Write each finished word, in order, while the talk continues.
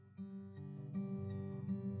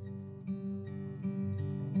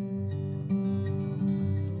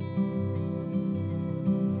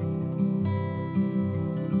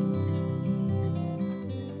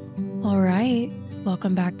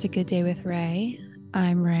Welcome back to Good Day with Ray.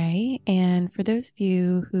 I'm Ray, and for those of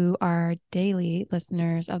you who are daily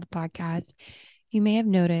listeners of the podcast, you may have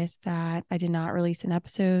noticed that I did not release an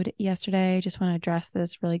episode yesterday. I just want to address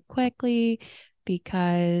this really quickly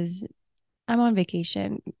because I'm on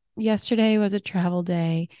vacation. Yesterday was a travel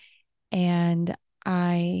day, and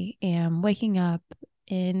I am waking up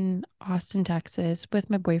in Austin, Texas with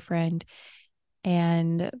my boyfriend,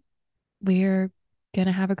 and we're going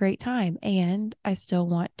to have a great time. And I still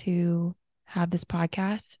want to have this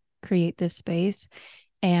podcast, create this space.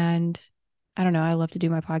 And I don't know, I love to do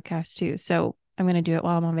my podcast too. So I'm going to do it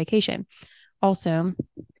while I'm on vacation. Also,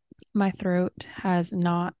 my throat has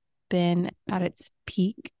not been at its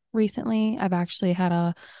peak recently. I've actually had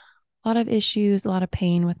a lot of issues, a lot of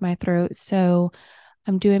pain with my throat. So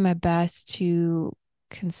I'm doing my best to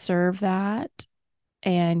conserve that.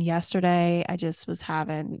 And yesterday, I just was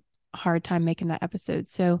having a hard time making that episode.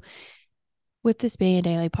 So, with this being a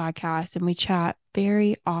daily podcast, and we chat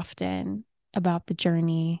very often about the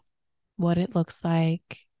journey, what it looks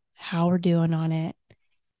like, how we're doing on it.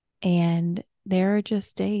 And there are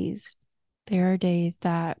just days, there are days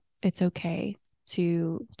that it's okay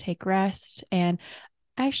to take rest. And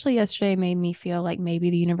actually, yesterday made me feel like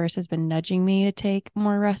maybe the universe has been nudging me to take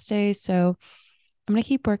more rest days. So, I'm going to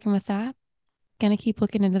keep working with that, going to keep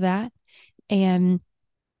looking into that. And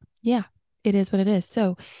yeah, it is what it is.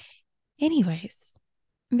 So, anyways,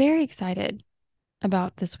 I'm very excited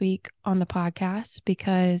about this week on the podcast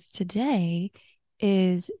because today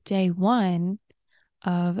is day one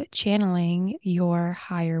of channeling your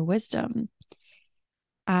higher wisdom.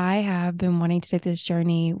 I have been wanting to take this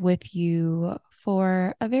journey with you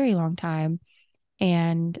for a very long time,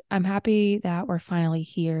 and I'm happy that we're finally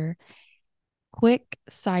here. Quick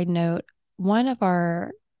side note, one of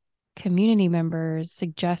our community members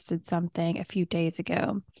suggested something a few days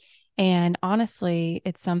ago. And honestly,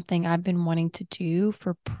 it's something I've been wanting to do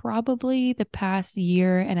for probably the past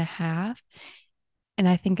year and a half. And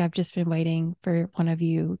I think I've just been waiting for one of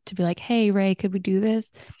you to be like, hey, Ray, could we do this?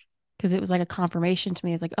 Because it was like a confirmation to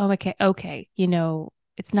me. It's like, oh, okay.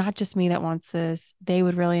 It's not just me that wants this. They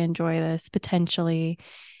would really enjoy this potentially.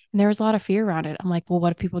 And there was a lot of fear around it. I'm like, well,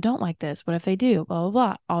 what if people don't like this? What if they do? Blah, blah,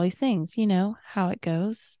 blah. All these things, how it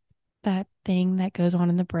goes. That thing that goes on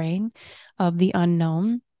in the brain of the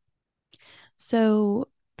unknown. So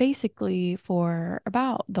basically, for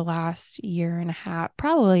about the last year and a half,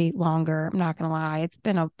 probably longer, I'm not going to lie, it's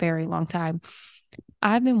been a very long time.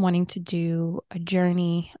 I've been wanting to do a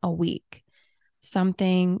journey a week,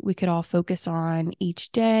 something we could all focus on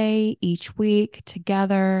each day, each week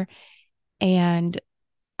together. And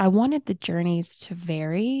I wanted the journeys to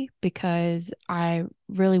vary because I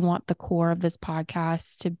really want the core of this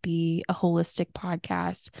podcast to be a holistic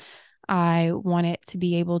podcast. I want it to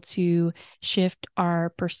be able to shift our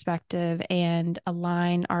perspective and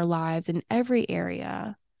align our lives in every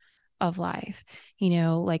area of life,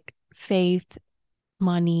 like faith,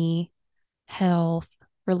 money, health,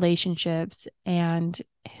 relationships, and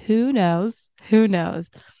who knows,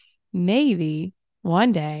 maybe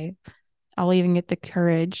one day I'll even get the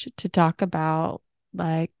courage to talk about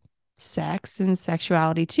like sex and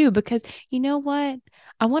sexuality too, because you know what?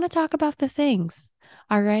 I want to talk about the things.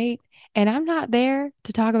 All right. And I'm not there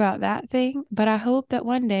to talk about that thing, but I hope that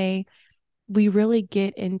one day we really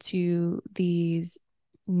get into these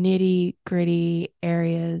nitty gritty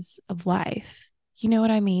areas of life. You know what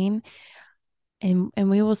I mean? And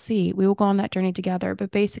we will see. We will go on that journey together. But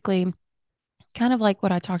basically, kind of like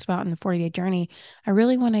what I talked about in the 40-day journey, I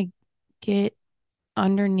really want to get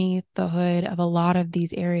underneath the hood of a lot of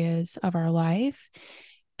these areas of our life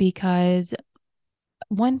because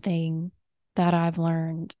one thing that I've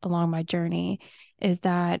learned along my journey is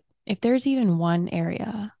that if there's even one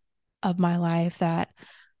area of my life that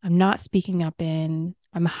I'm not speaking up in,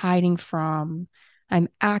 I'm hiding from, I'm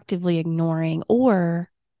actively ignoring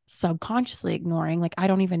or subconsciously ignoring, like I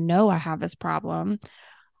don't even know I have this problem,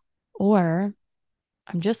 or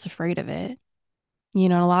I'm just afraid of it.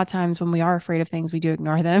 And a lot of times when we are afraid of things, we do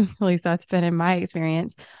ignore them. At least that's been in my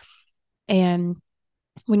experience. And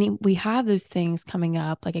when we have those things coming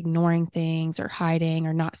up, like ignoring things or hiding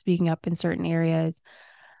or not speaking up in certain areas,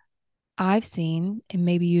 I've seen, and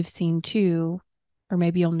maybe you've seen too, or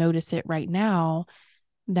maybe you'll notice it right now,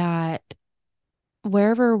 that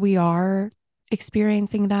wherever we are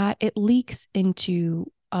experiencing that, it leaks into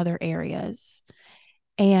other areas.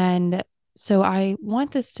 And so I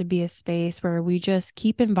want this to be a space where we just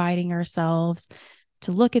keep inviting ourselves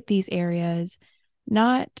to look at these areas,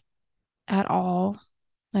 not at all.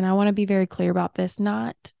 And I want to be very clear about this,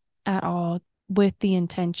 not at all with the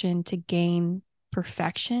intention to gain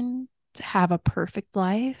perfection have a perfect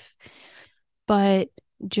life, but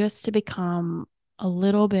just to become a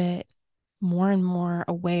little bit more and more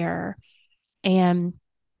aware and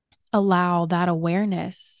allow that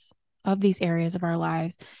awareness of these areas of our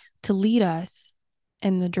lives to lead us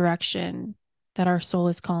in the direction that our soul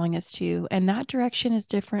is calling us to. And that direction is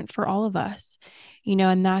different for all of us,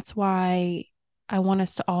 and that's why I want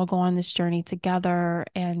us to all go on this journey together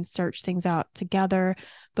and search things out together,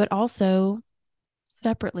 but also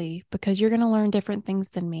separately, because you're going to learn different things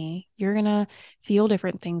than me. You're going to feel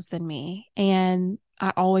different things than me. And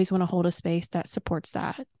I always want to hold a space that supports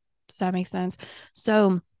that. Does that make sense?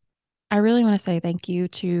 So I really want to say thank you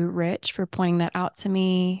to Rich for pointing that out to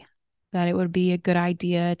me, that it would be a good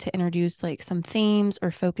idea to introduce like some themes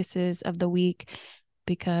or focuses of the week,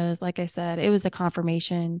 because like I said, it was a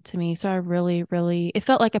confirmation to me. So I really, really, it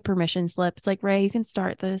felt like a permission slip. It's like, Ray, you can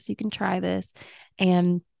start this, you can try this.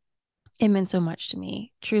 And it meant so much to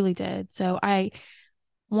me, truly did. So I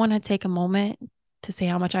want to take a moment to say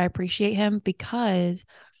how much I appreciate him, because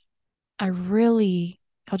I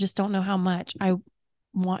just don't know how much I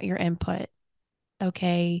want your input.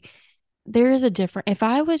 Okay. There is a different, if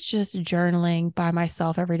I was just journaling by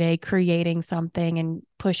myself every day, creating something and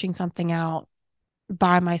pushing something out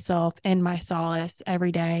by myself in my solace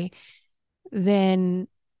every day, then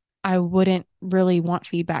I wouldn't really want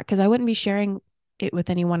feedback, because I wouldn't be sharing it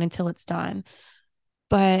with anyone until it's done.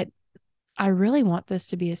 But I really want this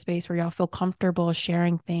to be a space where y'all feel comfortable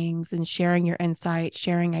sharing things and sharing your insight,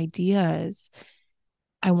 sharing ideas.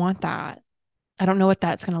 I want that. I don't know what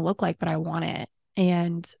that's going to look like, but I want it.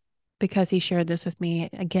 And because he shared this with me,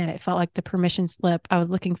 again, it felt like the permission slip I was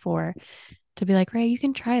looking for, to be like, Ray, you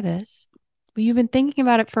can try this. Well, you've been thinking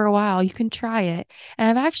about it for a while. You can try it. And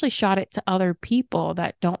I've actually shot it to other people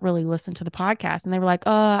that don't really listen to the podcast. And they were like,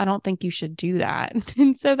 oh, I don't think you should do that.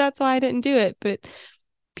 And so that's why I didn't do it. But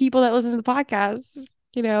people that listen to the podcast,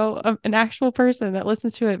 an actual person that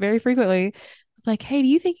listens to it very frequently, it's like, hey, do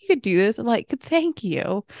you think you could do this? I'm like, thank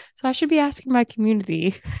you. So I should be asking my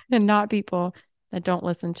community and not people that don't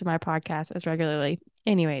listen to my podcast as regularly.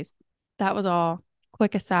 Anyways, that was all.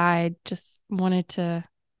 Quick aside, just wanted to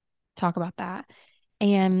talk about that.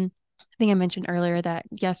 And I think I mentioned earlier that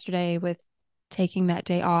yesterday, with taking that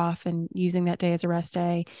day off and using that day as a rest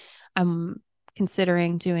day, I'm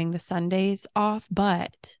considering doing the Sundays off,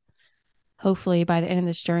 but hopefully by the end of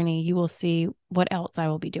this journey, you will see what else I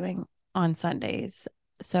will be doing on Sundays.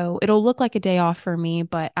 So it'll look like a day off for me,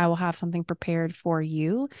 but I will have something prepared for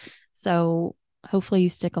you. So hopefully you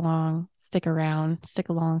stick around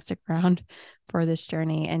for this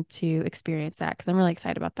journey and to experience that, because I'm really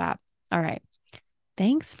excited about that. All right.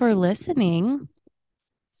 Thanks for listening.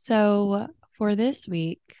 So for this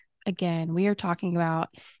week, again, we are talking about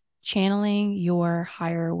channeling your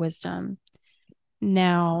higher wisdom.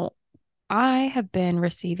 Now, I have been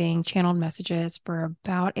receiving channeled messages for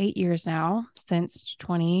about 8 years now, since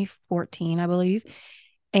 2014, I believe.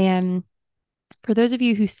 And for those of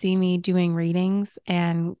you who see me doing readings,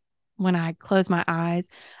 and when I close my eyes,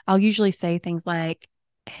 I'll usually say things like,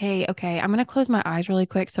 hey, okay, I'm going to close my eyes really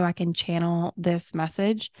quick so I can channel this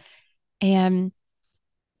message. And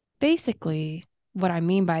basically, what I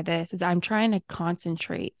mean by this is I'm trying to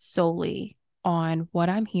concentrate solely on what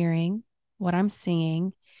I'm hearing, what I'm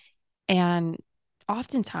seeing. And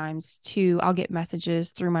oftentimes too, I'll get messages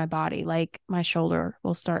through my body, like my shoulder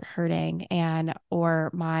will start hurting, or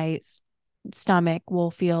my stomach will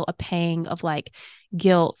feel a pang of like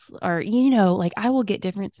guilt, or, like I will get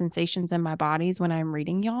different sensations in my bodies when I'm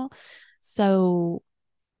reading y'all. So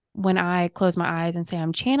when I close my eyes and say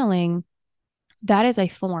I'm channeling, that is a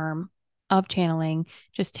form of channeling,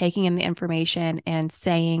 just taking in the information and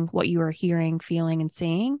saying what you are hearing, feeling, and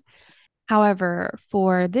seeing. However,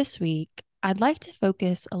 for this week, I'd like to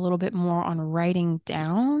focus a little bit more on writing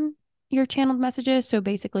down your channeled messages. So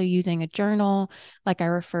basically using a journal, like I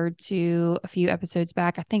referred to a few episodes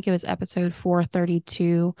back. I think it was episode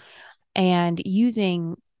 432, and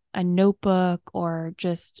using a notebook or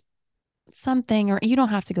just something, or you don't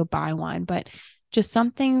have to go buy one, but just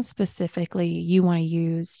something specifically you want to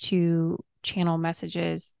use to channel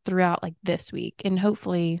messages throughout like this week and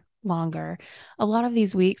hopefully longer. A lot of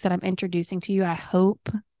these weeks that I'm introducing to you, I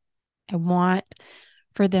want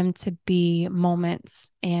for them to be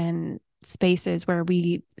moments and spaces where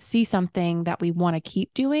we see something that we want to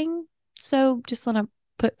keep doing. So just want to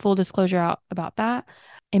put full disclosure out about that.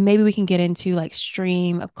 And maybe we can get into like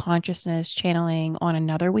stream of consciousness channeling on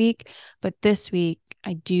another week. But this week,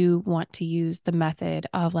 I do want to use the method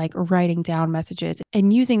of like writing down messages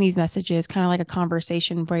and using these messages kind of like a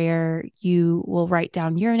conversation, where you will write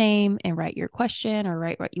down your name and write your question or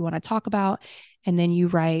write what you want to talk about. And then you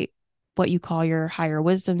write what you call your higher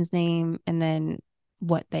wisdom's name, and then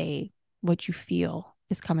what you feel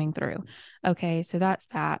is coming through. Okay, so that's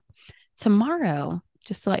that. Tomorrow,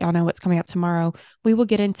 just to let y'all know what's coming up tomorrow, we will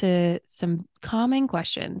get into some common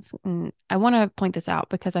questions. And I want to point this out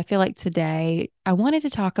because I feel like today I wanted to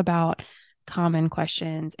talk about common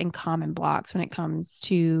questions and common blocks when it comes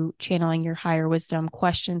to channeling your higher wisdom,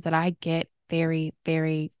 questions that I get very,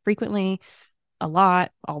 very frequently, a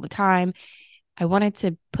lot, all the time. I wanted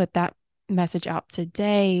to put that message out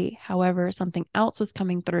today. However, something else was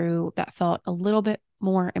coming through that felt a little bit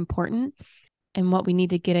more important and what we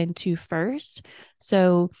need to get into first.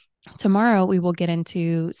 So, tomorrow we will get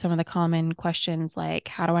into some of the common questions like,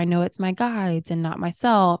 how do I know it's my guides and not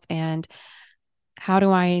myself? And how do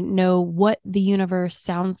I know what the universe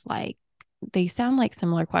sounds like? They sound like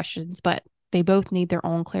similar questions, but they both need their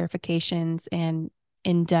own clarifications and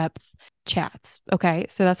in depth chats. Okay.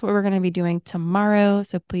 So that's what we're going to be doing tomorrow.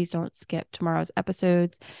 So please don't skip tomorrow's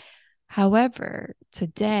episodes. However,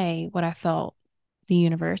 today, what I felt the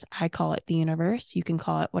universe, I call it the universe. You can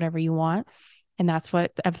call it whatever you want. And that's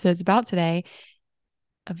what the episode's about today.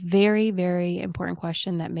 A very, very important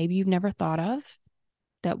question that maybe you've never thought of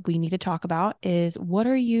that we need to talk about is, what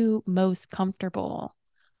are you most comfortable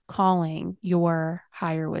calling your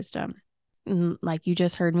higher wisdom? Like you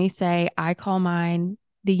just heard me say, I call mine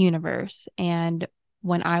the universe. And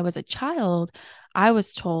when I was a child, I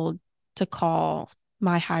was told to call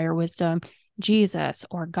my higher wisdom Jesus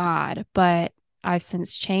or God, but I've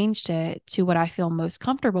since changed it to what I feel most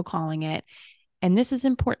comfortable calling it. And this is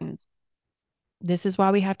important. This is why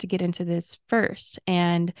we have to get into this first.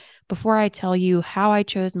 And before I tell you how I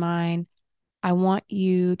chose mine, I want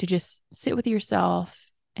you to just sit with yourself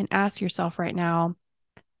and ask yourself right now,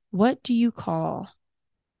 what do you call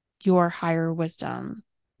your higher wisdom?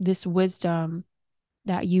 This wisdom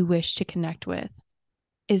that you wish to connect with.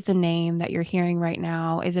 Is the name that you're hearing right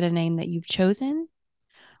now, is it a name that you've chosen?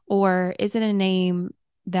 Or is it a name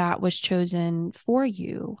that was chosen for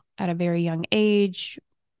you at a very young age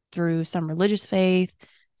through some religious faith,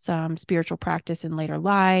 some spiritual practice in later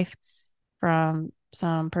life, from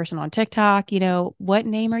some person on TikTok? What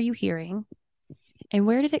name are you hearing and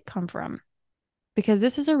where did it come from? Because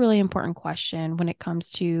this is a really important question when it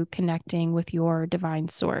comes to connecting with your divine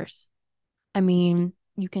source. I mean,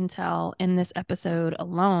 you can tell in this episode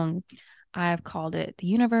alone, I've called it the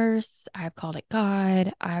universe, I've called it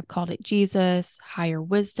God, I've called it Jesus, higher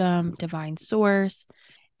wisdom, divine source.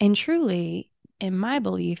 And truly, in my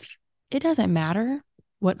belief, it doesn't matter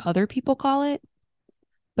what other people call it,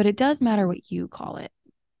 but it does matter what you call it.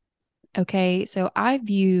 Okay, so I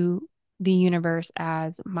view the universe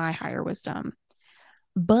as my higher wisdom,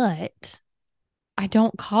 but I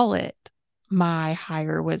don't call it my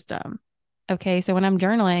higher wisdom. Okay, so when I'm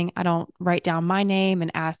journaling, I don't write down my name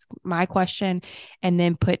and ask my question and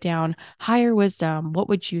then put down higher wisdom. What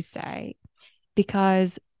would you say?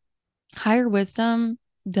 Because higher wisdom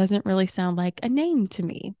doesn't really sound like a name to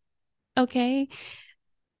me. Okay.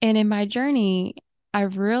 And in my journey,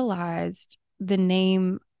 I've realized the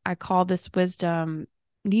name I call this wisdom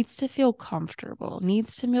needs to feel comfortable,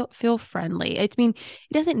 needs to feel friendly. I mean,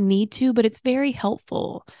 it doesn't need to, but it's very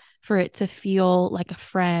helpful for it to feel like a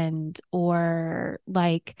friend or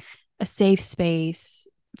like a safe space.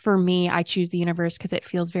 For me, I choose the universe because it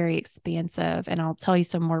feels very expansive. And I'll tell you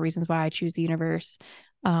some more reasons why I choose the universe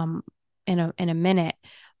um, in a minute.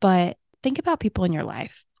 But think about people in your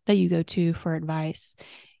life that you go to for advice.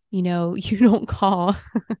 You don't call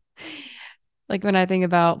like when I think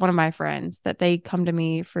about one of my friends that they come to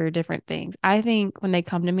me for different things. I think when they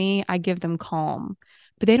come to me, I give them calm,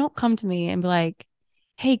 but they don't come to me and be like,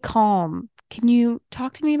 hey, calm, can you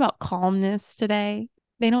talk to me about calmness today?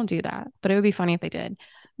 They don't do that, but it would be funny if they did.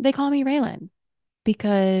 They call me Raylan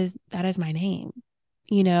because that is my name,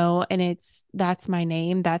 and that's my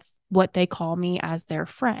name. That's what they call me as their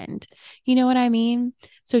friend. You know what I mean?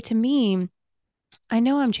 So to me, I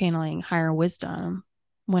know I'm channeling higher wisdom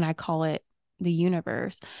when I call it the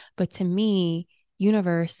universe, but to me,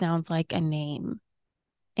 universe sounds like a name.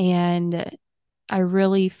 And I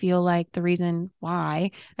really feel like the reason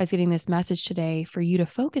why I was getting this message today for you to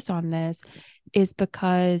focus on this is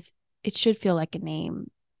because it should feel like a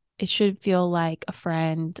name. It should feel like a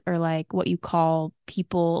friend or like what you call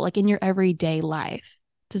people like in your everyday life.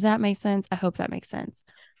 Does that make sense? I hope that makes sense.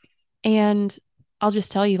 And I'll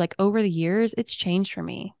just tell you, like over the years, it's changed for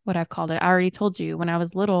me what I've called it. I already told you when I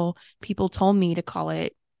was little, people told me to call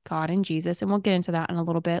it God and Jesus. And we'll get into that in a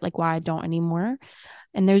little bit, like why I don't anymore.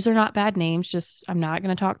 And those are not bad names. Just, I'm not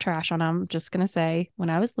going to talk trash on them. I'm just going to say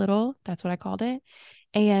when I was little, that's what I called it.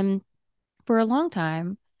 And for a long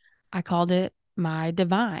time, I called it my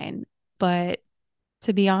divine. but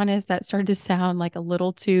to be honest, that started to sound like a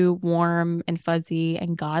little too warm and fuzzy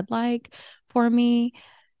and godlike for me.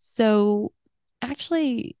 So,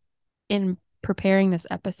 actually, in preparing this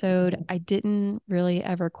episode, I didn't really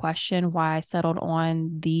ever question why I settled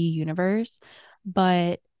on the universe,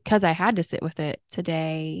 but because I had to sit with it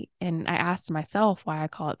today and I asked myself why I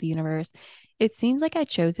call it the universe, it seems like I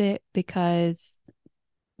chose it because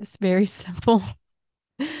it's very simple.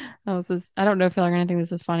 I don't know if y'all are gonna think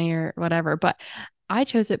this is funny or whatever, but I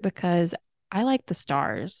chose it because I like the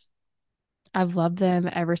stars. I've loved them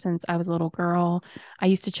ever since I was a little girl. I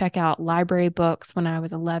used to check out library books when I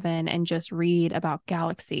was 11 and just read about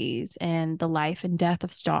galaxies and the life and death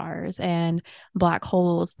of stars and black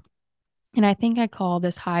holes. And I think I call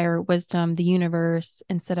this higher wisdom the universe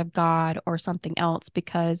instead of God or something else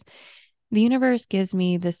because the universe gives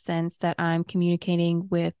me the sense that I'm communicating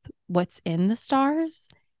with what's in the stars.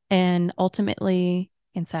 And ultimately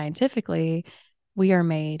and scientifically, we are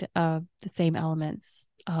made of the same elements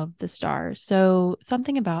of the stars. So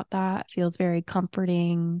something about that feels very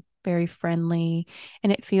comforting, very friendly.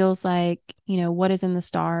 And it feels like, what is in the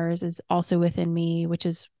stars is also within me, which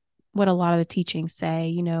is what a lot of the teachings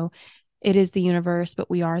say, it is the universe, but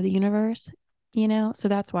we are the universe, So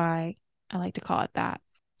that's why I like to call it that.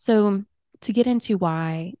 So to get into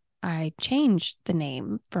why I changed the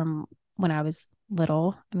name from when I was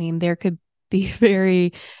little, I mean, there could be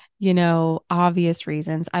very, obvious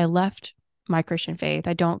reasons. I left my Christian faith.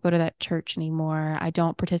 I don't go to that church anymore. I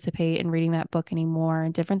don't participate in reading that book anymore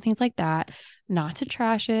and different things like that. Not to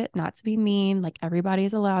trash it, not to be mean. Like everybody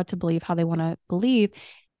is allowed to believe how they want to believe.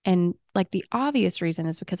 And like the obvious reason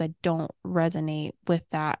is because I don't resonate with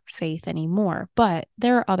that faith anymore. But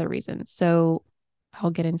there are other reasons. So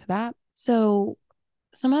I'll get into that. So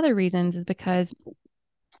some other reasons is because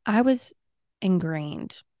I was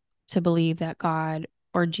ingrained to believe that God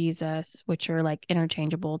or Jesus, which are like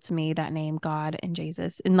interchangeable to me, that name God and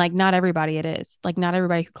Jesus. And like not everybody it is. Like not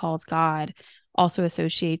everybody who calls God also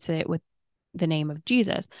associates it with the name of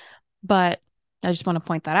Jesus. But I just want to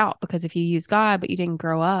point that out because if you use God, but you didn't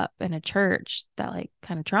grow up in a church that like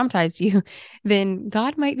kind of traumatized you, then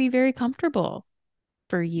God might be very comfortable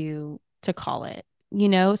for you to call it,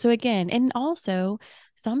 So again, and also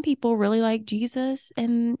some people really like Jesus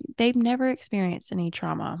and they've never experienced any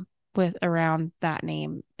trauma with around that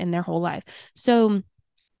name in their whole life. So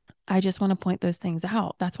I just want to point those things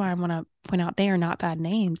out. That's why I want to point out they are not bad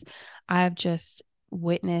names. I've just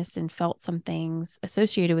witnessed and felt some things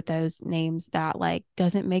associated with those names that like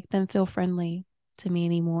doesn't make them feel friendly to me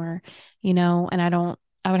anymore, and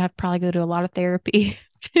I would have to probably go to a lot of therapy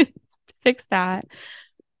to fix that.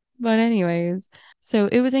 But anyways, so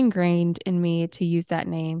it was ingrained in me to use that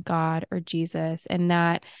name, God or Jesus, and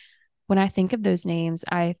that when I think of those names,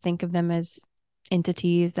 I think of them as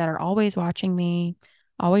entities that are always watching me,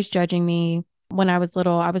 always judging me. When I was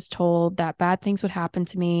little, I was told that bad things would happen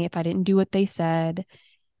to me if I didn't do what they said.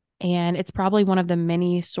 And it's probably one of the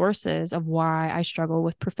many sources of why I struggle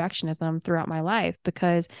with perfectionism throughout my life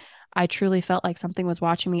because I truly felt like something was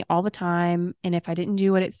watching me all the time. And if I didn't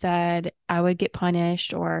do what it said, I would get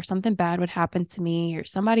punished or something bad would happen to me or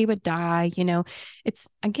somebody would die. It's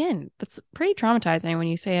again, that's pretty traumatizing when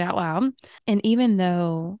you say it out loud. And even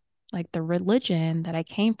though like the religion that I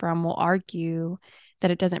came from will argue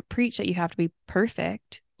that it doesn't preach that you have to be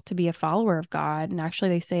perfect to be a follower of God. And actually,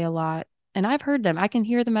 they say a lot and I've heard them. I can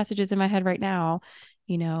hear the messages in my head right now,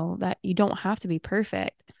 that you don't have to be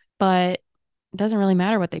perfect, but it doesn't really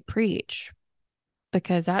matter what they preach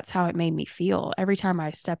because that's how it made me feel. Every time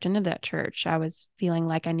I stepped into that church, I was feeling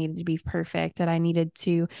like I needed to be perfect, that I needed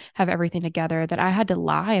to have everything together, that I had to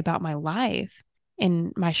lie about my life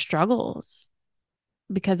and my struggles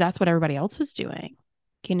because that's what everybody else was doing.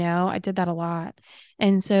 I did that a lot.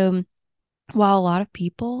 And so while a lot of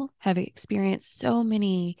people have experienced so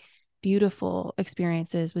many beautiful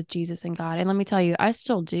experiences with Jesus and God, and let me tell you, I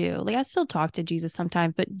still do. Like, I still talk to Jesus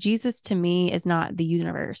sometimes, but Jesus to me is not the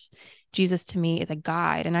universe. Jesus to me is a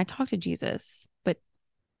guide, and I talk to Jesus. But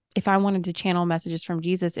if I wanted to channel messages from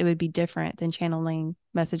Jesus, it would be different than channeling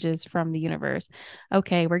messages from the universe.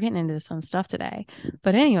 Okay, we're getting into some stuff today.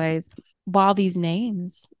 But, anyways, while these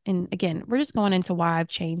names, and again, we're just going into why I've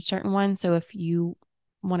changed certain ones. So if you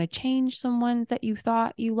want to change some ones that you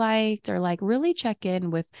thought you liked or like really check in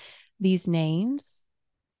with these names,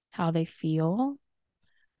 how they feel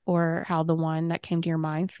or how the one that came to your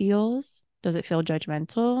mind feels. Does it feel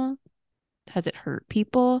judgmental? Has it hurt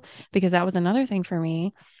people? Because that was another thing for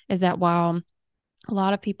me is that while a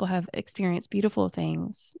lot of people have experienced beautiful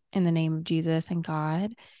things in the name of Jesus and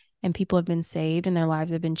God, and people have been saved and their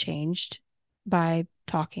lives have been changed by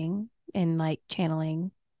talking and like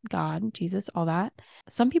channeling God, Jesus, all that.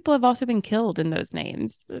 Some people have also been killed in those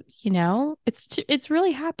names. It's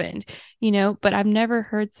really happened, but I've never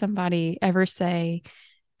heard somebody ever say,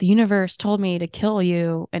 the universe told me to kill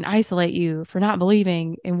you and isolate you for not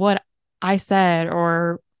believing in what I said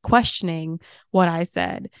or questioning what I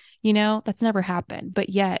said. That's never happened. But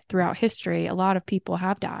yet, throughout history, a lot of people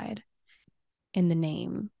have died in the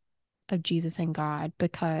name of Jesus and God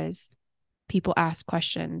because people asked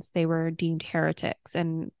questions. They were deemed heretics.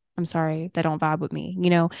 And I'm sorry, they don't vibe with me,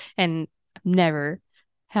 and I've never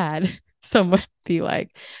had someone be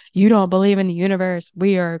like, you don't believe in the universe.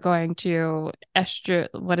 We are going to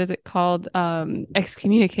what is it called?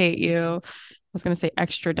 Excommunicate you. I was going to say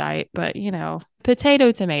extradite, but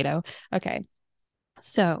potato, tomato. Okay.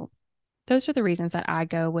 So those are the reasons that I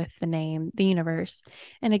go with the name, the universe.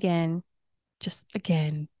 And again,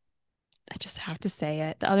 I just have to say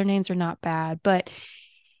it. The other names are not bad, but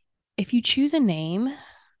if you choose a name,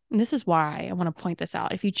 and this is why I want to point this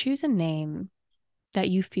out, if you choose a name that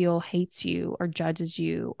you feel hates you or judges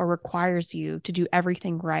you or requires you to do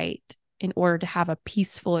everything right in order to have a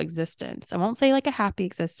peaceful existence, I won't say like a happy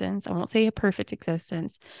existence, I won't say a perfect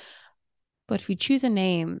existence, but if you choose a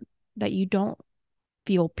name that you don't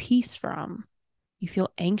feel peace from, you feel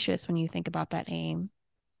anxious when you think about that name,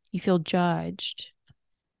 you feel judged,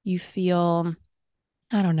 you feel,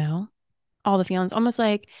 I don't know, all the feelings, almost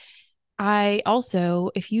like I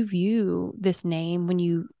also, if you view this name when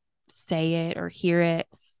you say it or hear it,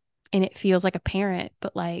 and it feels like a parent,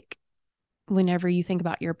 but like whenever you think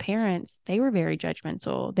about your parents, they were very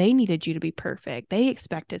judgmental. They needed you to be perfect. They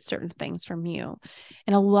expected certain things from you.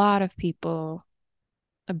 And a lot of people,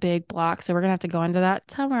 a big block. So we're going to have to go into that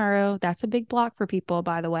tomorrow. That's a big block for people,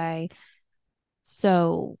 by the way.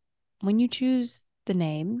 So when you choose the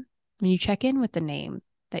name, when you check in with the name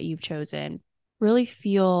that you've chosen, really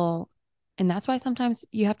feel, and that's why sometimes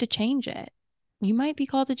you have to change it. You might be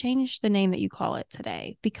called to change the name that you call it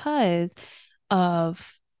today because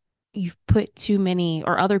of you've put too many,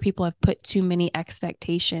 or other people have put too many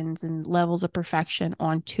expectations and levels of perfection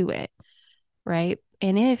onto it, right?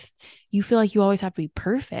 And if you feel like you always have to be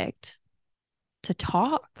perfect to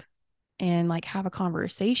talk and like have a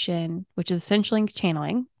conversation, which is essentially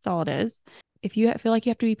channeling, that's all it is. If you feel like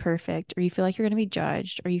you have to be perfect, or you feel like you're going to be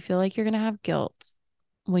judged, or you feel like you're going to have guilt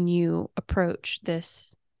when you approach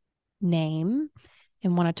this name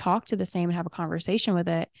and want to talk to this name and have a conversation with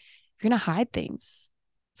it, you're going to hide things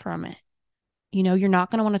from it. You're not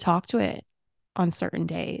going to want to talk to it on certain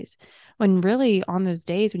days, when really on those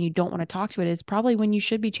days when you don't want to talk to it is probably when you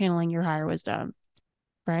should be channeling your higher wisdom,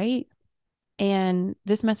 right? And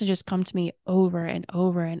this message has come to me over and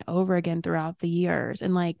over and over again throughout the years.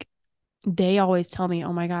 And like, they always tell me,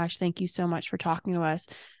 oh my gosh, thank you so much for talking to us.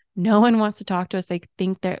 No one wants to talk to us. They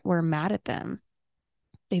think that we're mad at them.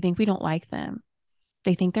 They think we don't like them.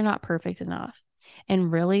 They think they're not perfect enough.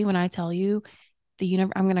 And really, when I tell you, the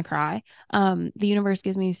universe, I'm going to cry. The universe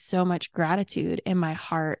gives me so much gratitude in my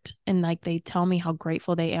heart. And like, they tell me how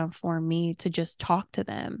grateful they am for me to just talk to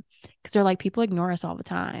them. Cause they're like, people ignore us all the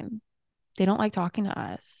time. They don't like talking to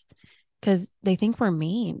us because they think we're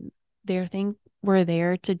mean. They think we're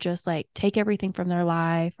there to just like take everything from their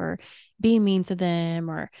life or be mean to them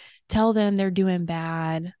or tell them they're doing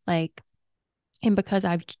bad. Like, and because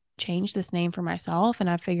I've changed this name for myself and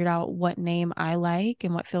I've figured out what name I like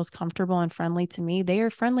and what feels comfortable and friendly to me, they are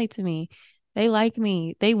friendly to me. They like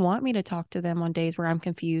me. They want me to talk to them on days where I'm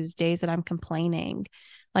confused, days that I'm complaining.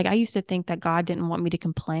 Like, I used to think that God didn't want me to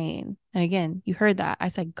complain. And again, you heard that. I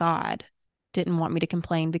said God didn't want me to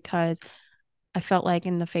complain because I felt like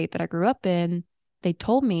in the faith that I grew up in, they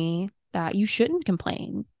told me that you shouldn't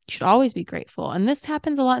complain. You should always be grateful. And this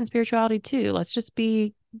happens a lot in spirituality too. Let's just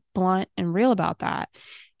be blunt and real about that.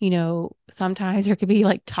 Sometimes there could be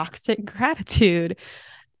like toxic gratitude.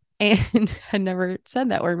 And I never said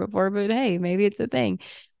that word before, but hey, maybe it's a thing.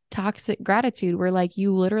 Toxic gratitude, where like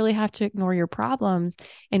you literally have to ignore your problems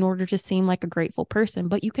in order to seem like a grateful person.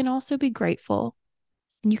 But you can also be grateful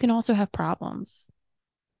and you can also have problems.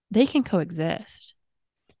 They can coexist.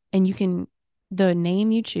 And the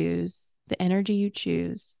name you choose, the energy you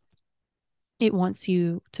choose, it wants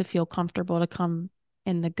you to feel comfortable to come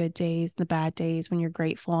in the good days, the bad days, when you're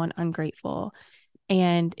grateful and ungrateful.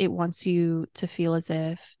 And it wants you to feel as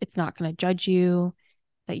if it's not going to judge you,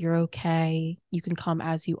 that you're okay. You can come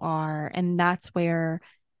as you are. And that's where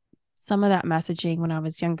some of that messaging when I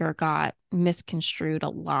was younger got misconstrued a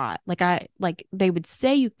lot. Like they would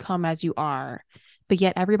say you come as you are, but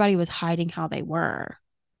yet everybody was hiding how they were.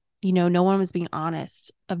 No one was being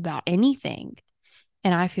honest about anything.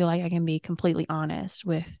 And I feel like I can be completely honest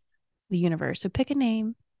with the universe. So pick a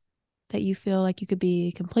name that you feel like you could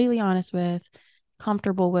be completely honest with,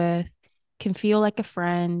 comfortable with, can feel like a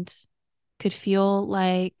friend, could feel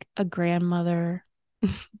like a grandmother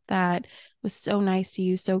that was so nice to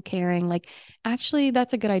you, so caring. Like, actually,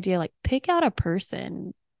 that's a good idea. Like, pick out a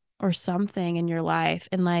person or something in your life,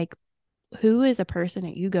 and like, who is a person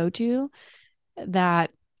that you go to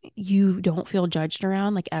that you don't feel judged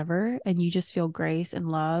around, like, ever, and you just feel grace and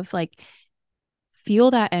love. Like,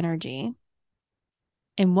 feel that energy.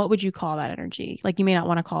 And what would you call that energy? Like, you may not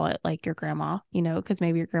want to call it like your grandma, because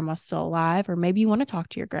maybe your grandma's still alive, or maybe you want to talk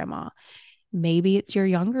to your grandma. Maybe it's your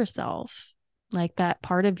younger self, like that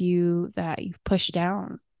part of you that you've pushed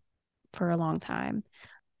down for a long time.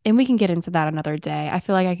 And we can get into that another day. I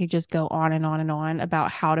feel like I could just go on and on and on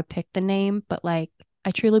about how to pick the name, but like,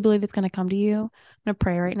 I truly believe it's going to come to you. I'm going to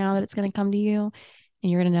pray right now that it's going to come to you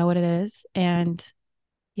and you're going to know what it is. And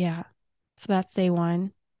yeah, so that's day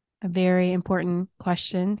one. A very important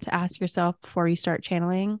question to ask yourself before you start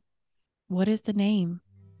channeling. What is the name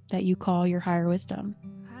that you call your higher wisdom?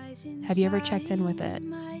 Have you ever checked in with it?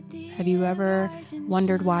 Have you ever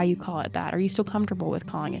wondered why you call it that? Are you still comfortable with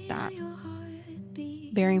calling it that?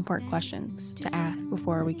 Very important questions to ask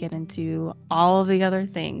before we get into all of the other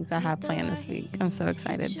things I have planned this week. I'm so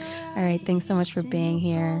excited. All right. Thanks so much for being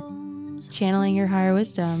here. Channeling your higher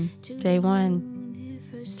wisdom, day one.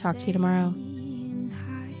 Talk to you tomorrow.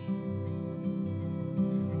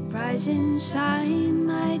 Rise inside,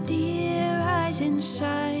 my dear, rise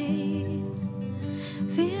inside.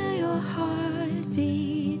 Feel your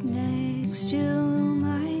heartbeat next to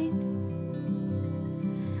mine.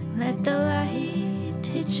 Let the light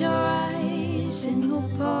hit your eyes and your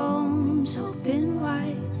palms open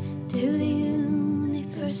wide to the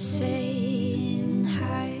universe. Say